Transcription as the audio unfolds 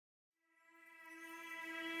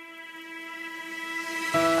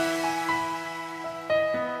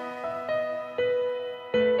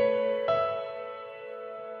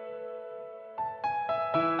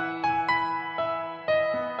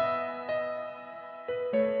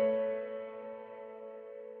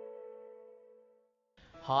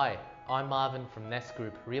Hi, I'm Marvin from Nest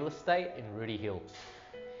Group Real Estate in Rooty Hill.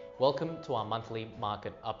 Welcome to our monthly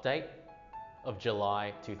market update of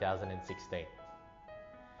July 2016.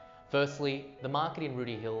 Firstly, the market in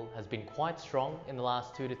Rooty Hill has been quite strong in the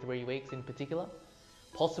last 2 to 3 weeks in particular,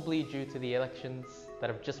 possibly due to the elections that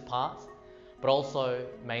have just passed, but also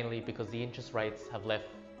mainly because the interest rates have left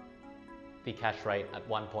the cash rate at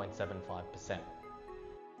 1.75%.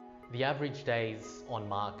 The average days on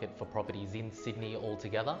market for properties in Sydney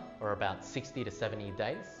altogether are about 60 to 70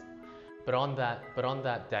 days. But on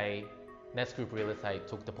that day, Nest Group Real Estate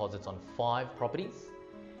took deposits on 5 properties.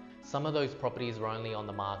 Some of those properties were only on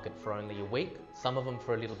the market for only a week, some of them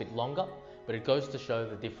for a little bit longer, but it goes to show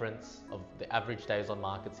the difference of the average days on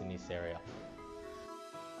markets in this area.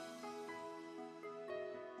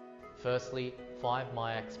 Firstly, 5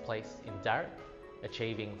 Myax Place in Darrick,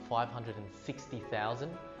 achieving $560,000,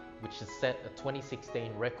 which has set a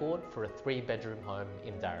 2016 record for a 3-bedroom home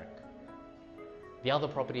in Darrick. The other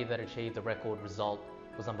property that achieved the record result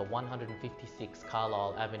was number 156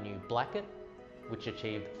 Carlisle Avenue, Blackett, which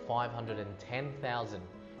achieved $510,000,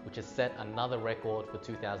 which has set another record for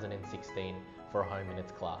 2016 for a home in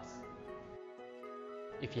its class.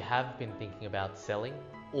 If you have been thinking about selling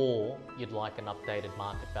or you'd like an updated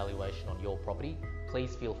market valuation on your property,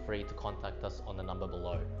 please feel free to contact us on the number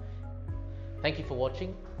below. Thank you for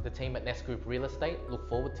watching. The team at Nest Group Real Estate look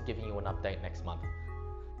forward to giving you an update next month.